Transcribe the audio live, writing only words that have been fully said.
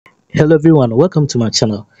Hello everyone, welcome to my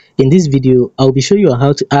channel. In this video, I'll be showing you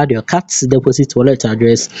how to add your cat's deposit wallet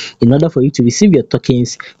address in order for you to receive your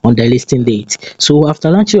tokens on the listing date. So after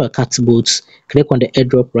launching your cat boats, click on the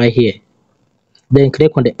airdrop right here. Then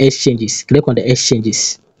click on the exchanges.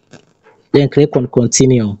 Then click on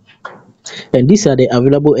continue. And these are the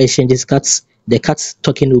available exchanges cats the cats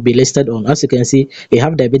token will be listed on. As you can see, we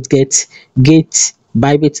have the Bitget, Gate,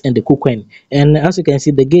 Bybit, and the KuCoin. And as you can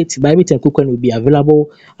see, the Gate, Bybit, and KuCoin will be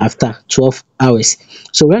available after 12 hours.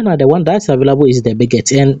 So right now, the one that's available is the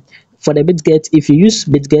Bitget. And for the Bitget, if you use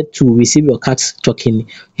Bitget to receive your cats token,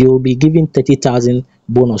 you will be given 30,000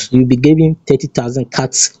 bonus. You'll be giving 30,000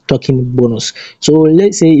 cats token bonus. So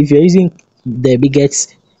let's say if you're using the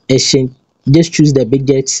Bitget exchange, just choose the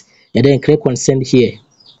Bitget and then click on send here.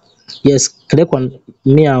 Yes, click on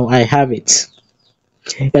meow, I have it.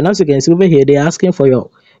 And as you can see over here, they're asking for your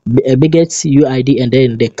Bitget UID and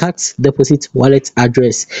then the cat deposit wallet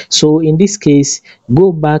address. So in this case,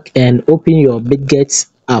 go back and open your Bitget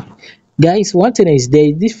app. Guys, one thing is there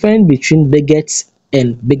is difference between Bitget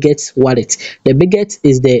and Bitget wallet. The Bitget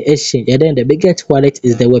is the exchange and then the Bitget wallet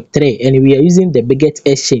is the Web3, and we are using the Bitget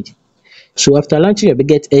exchange. So after launching your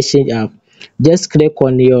Bitget exchange app, just click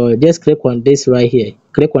on this right here.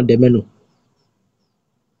 Click on the menu,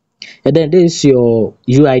 and then this is your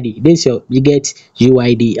UID. This is your Bitget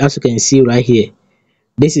UID. As you can see right here,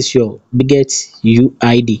 this is your Bitget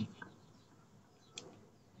UID.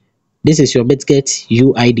 This is your Bitget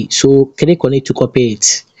UID. So click on it to copy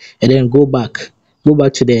it, and then go back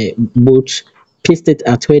to the boat, paste it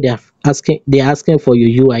at where they're asking for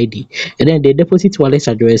your UID, and then the deposit wallet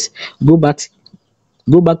address. Go back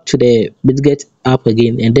to the Bitget app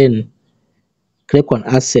again, and then click on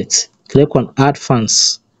assets, click on add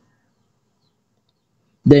funds,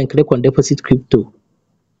 then click on deposit crypto,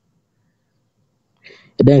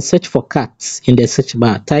 then search for cats in the search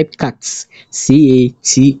bar, type cats,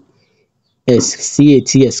 cats,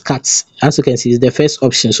 cats. As you can see, it's the first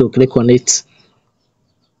option, so click on it,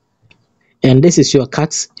 and this is your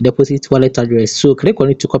cat's deposit wallet address. So click on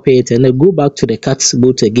it to copy it, and then go back to the cat's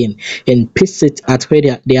boot again and paste it at where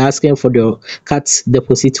they're asking for your cat's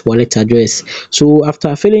deposit wallet address. So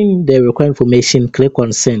after filling the required information, click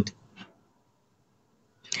on send,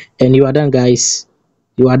 and you are done, guys.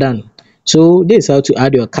 You are done. So this is how to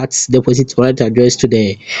add your cat's deposit wallet address to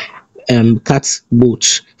the cat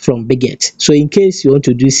boot from Bitget. So in case you want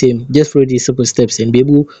to do same, just follow these simple steps and be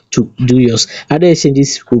able to do yours. Other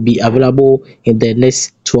exchanges will be available in the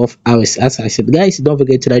next 12 hours. As I said, guys, don't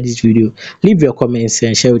forget to like this video, leave your comments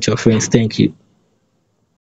and share with your friends. Thank you.